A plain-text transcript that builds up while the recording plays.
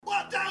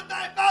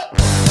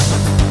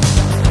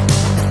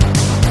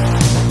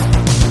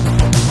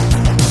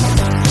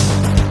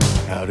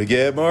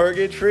Get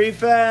mortgage free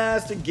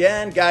fast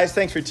again. Guys,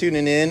 thanks for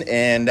tuning in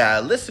and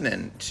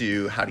listening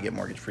to How to Get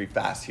Mortgage Free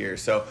Fast here.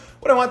 So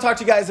what I want to talk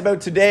to you guys about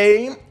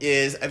today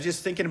is I'm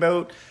just thinking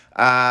about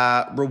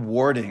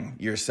rewarding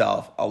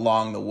yourself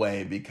along the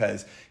way,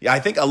 because I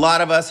think a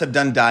lot of us have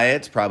done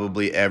diets.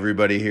 Probably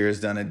everybody here has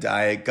done a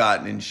diet,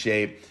 gotten in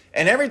shape.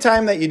 And every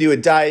time that you do a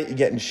diet, you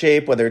get in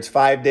shape, whether it's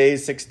 5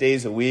 days, 6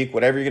 days a week,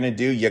 whatever you're going to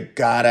do, you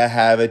gotta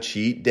have a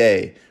cheat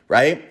day,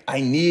 right?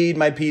 I need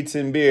my pizza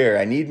and beer.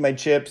 I need my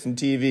chips and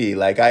TV.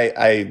 Like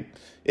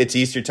it's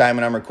Easter time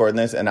when I'm recording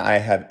this, and I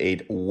have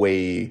ate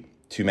way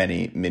too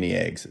many mini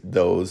eggs.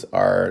 Those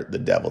are the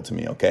devil to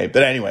me, okay?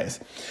 But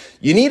anyways,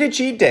 you need a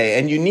cheat day,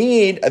 and you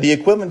need the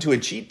equivalent to a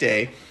cheat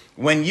day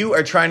when you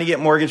are trying to get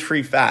mortgage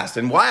free fast.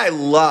 And why I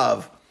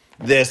love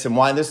this and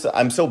why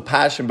I'm so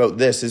passionate about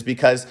this is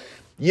because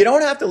you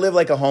don't have to live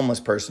like a homeless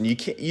person.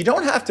 You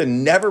don't have to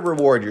never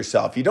reward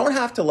yourself. You don't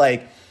have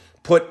to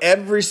put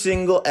every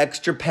single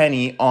extra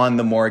penny on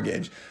the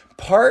mortgage.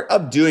 Part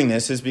of doing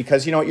this is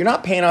because, you're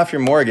not paying off your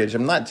mortgage.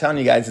 I'm not telling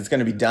you guys it's going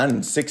to be done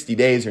in 60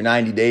 days or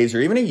 90 days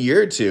or even a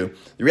year or two.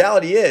 The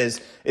reality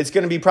is it's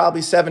going to be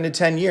probably 7 to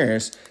 10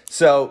 years.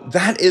 So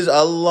that is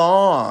a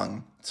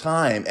long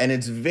time, and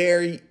it's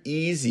very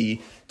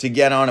easy to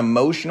get on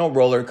emotional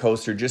roller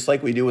coaster, just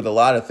like we do with a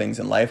lot of things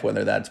in life,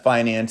 whether that's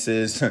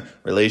finances,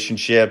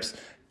 relationships,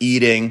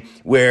 eating,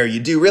 where you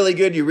do really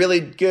good, you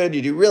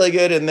do really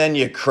good, and then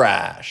you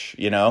crash,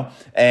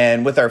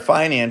 And with our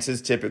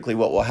finances, typically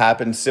what will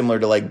happen, similar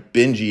to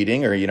binge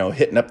eating or,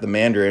 hitting up the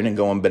Mandarin and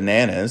going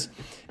bananas,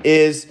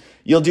 is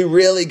you'll do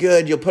really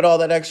good. You'll put all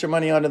that extra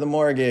money onto the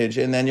mortgage,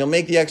 and then you'll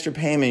make the extra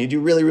payment. You do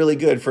really, really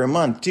good for a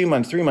month, 2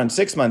 months, 3 months,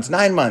 6 months,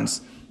 9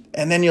 months.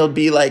 And then you'll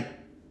be like,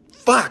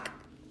 fuck,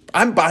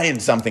 I'm buying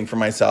something for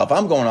myself.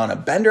 I'm going on a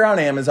bender on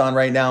Amazon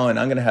right now, and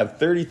I'm going to have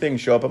 30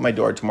 things show up at my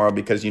door tomorrow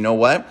because you know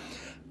what?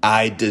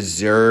 I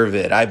deserve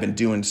it. I've been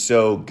doing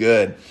so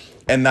good.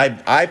 And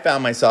I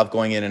found myself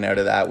going in and out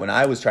of that when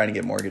I was trying to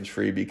get mortgage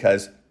free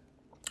because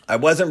I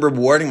wasn't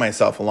rewarding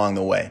myself along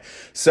the way.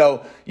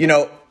 So,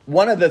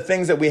 one of the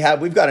things that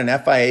we've got an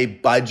FIA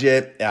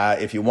budget.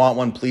 If you want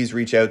one, please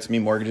reach out to me,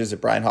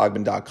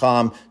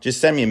 mortgages@brianhogben.com.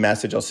 Just send me a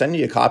message. I'll send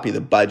you a copy of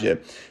the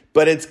budget.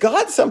 But it's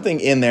got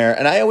something in there,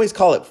 and I always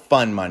call it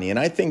fun money. And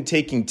I think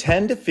taking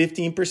 10 to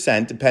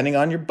 15%, depending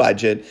on your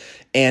budget,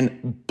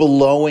 and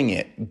blowing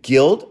it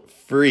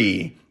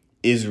guilt-free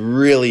is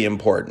really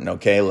important,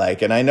 okay?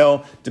 And I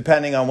know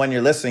depending on when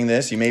you're listening to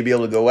this, you may be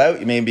able to go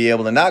out, you may be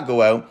able to not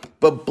go out,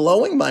 but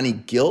blowing money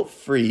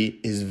guilt-free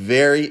is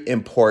very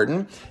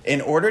important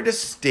in order to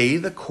stay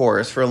the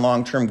course for a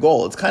long-term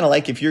goal. It's kind of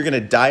like if you're going to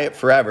diet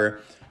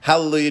forever.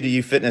 Hallelujah to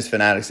you fitness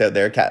fanatics out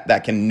there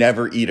that can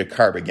never eat a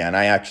carb again.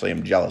 I actually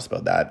am jealous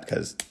about that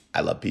because I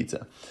love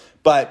pizza.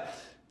 But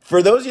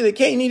for those of you that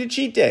can't, you need a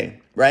cheat day,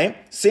 right?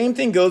 Same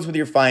thing goes with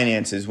your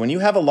finances. When you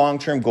have a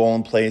long-term goal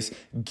in place,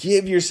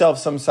 give yourself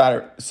some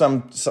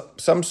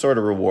sort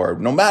of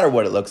reward, no matter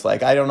what it looks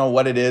like. I don't know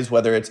what it is,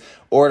 whether it's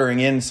ordering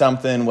in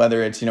something,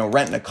 whether it's,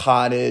 renting a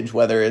cottage,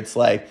 whether it's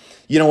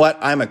you know what?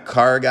 I'm a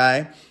car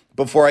guy.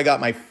 Before I got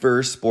my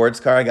first sports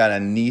car, I got a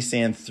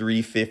Nissan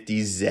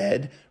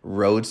 350Z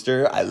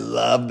Roadster. I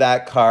love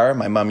that car.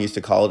 My mom used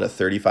to call it a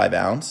 35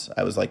 ounce.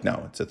 I was like,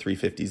 no, it's a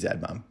 350Z,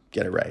 Mom.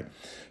 Get it right.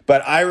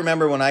 But I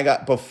remember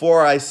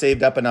before I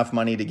saved up enough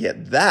money to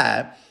get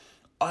that,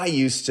 I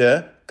used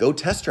to go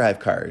test drive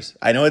cars.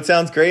 I know it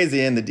sounds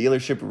crazy and the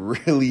dealership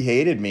really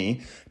hated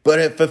me, but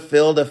it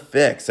fulfilled a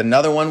fix.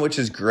 Another one, which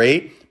is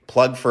great,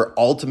 plug for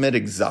Ultimate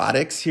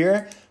Exotics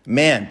here.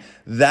 Man,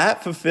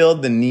 that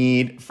fulfilled the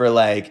need for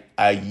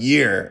a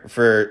year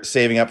for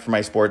saving up for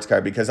my sports car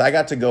because I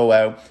got to go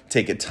out,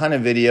 take a ton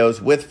of videos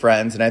with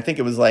friends, and I think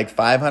it was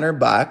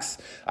 $500.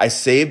 I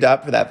saved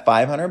up for that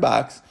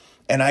 $500,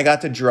 and I got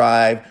to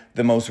drive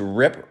the most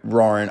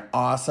rip-roaring,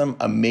 awesome,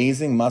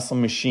 amazing muscle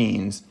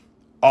machines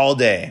all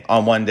day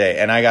on one day,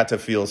 and I got to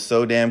feel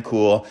so damn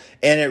cool,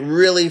 and it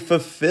really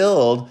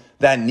fulfilled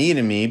that need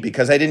in me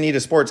because I didn't need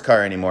a sports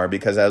car anymore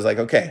because I was like,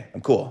 okay,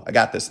 I'm cool. I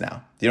got this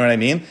now. Do you know what I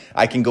mean?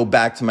 I can go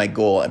back to my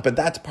goal. But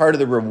that's part of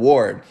the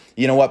reward.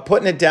 You know what?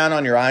 Putting it down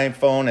on your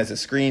iPhone as a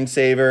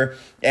screensaver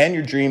and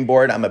your dream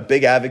board, I'm a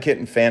big advocate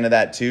and fan of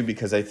that too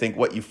because I think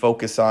what you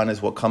focus on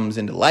is what comes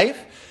into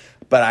life.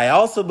 But I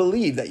also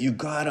believe that you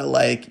gotta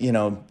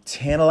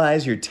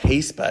tantalize your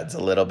taste buds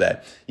a little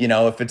bit.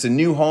 If it's a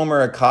new home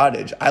or a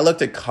cottage, I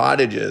looked at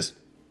cottages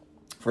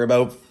for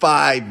about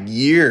 5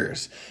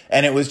 years.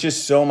 And it was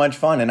just so much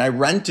fun. And I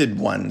rented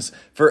ones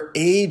for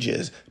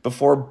ages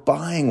before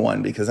buying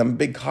one because I'm a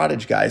big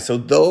cottage guy. So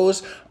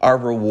those are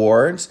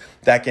rewards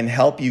that can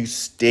help you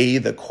stay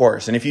the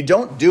course. And if you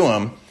don't do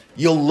them,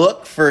 you'll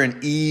look for an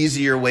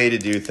easier way to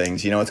do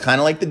things. It's kind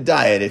of like the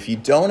diet. If you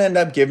don't end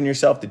up giving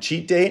yourself the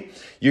cheat date,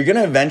 you're going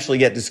to eventually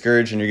get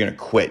discouraged and you're going to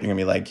quit. You're going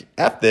to be like,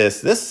 F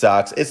this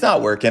sucks. It's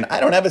not working. I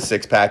don't have a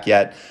six pack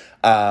yet.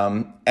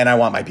 And I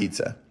want my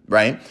pizza.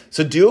 Right?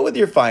 So do it with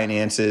your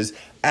finances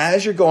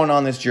as you're going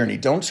on this journey.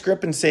 Don't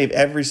script and save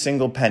every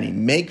single penny.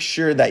 Make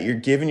sure that you're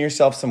giving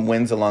yourself some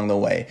wins along the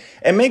way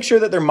and make sure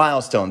that they're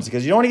milestones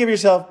because you don't want to give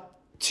yourself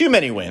too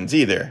many wins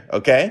either,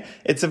 okay?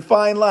 It's a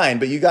fine line,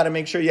 but you got to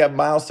make sure you have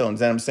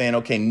milestones. And I'm saying,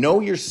 okay, know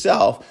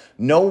yourself,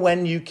 know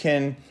when you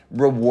can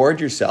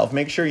reward yourself.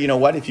 Make sure, you know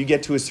what, if you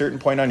get to a certain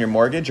point on your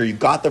mortgage or you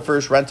got the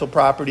first rental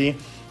property,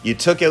 you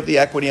took out the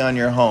equity on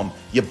your home,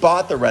 you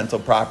bought the rental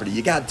property,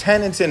 you got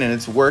tenants in and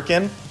it's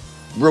working,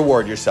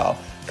 reward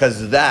yourself.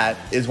 Because that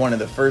is one of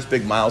the first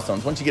big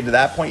milestones. Once you get to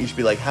that point, you should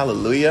be like,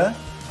 hallelujah,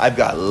 I've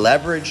got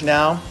leverage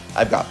now,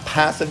 I've got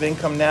passive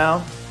income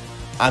now,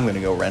 I'm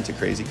gonna go rent a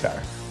crazy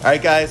car. All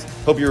right, guys,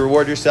 hope you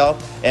reward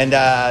yourself.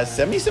 And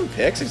send me some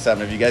pics or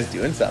something if you guys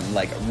doing something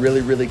like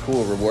really, really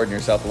cool, rewarding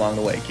yourself along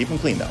the way. Keep them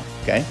clean though,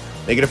 okay?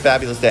 Make it a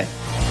fabulous day.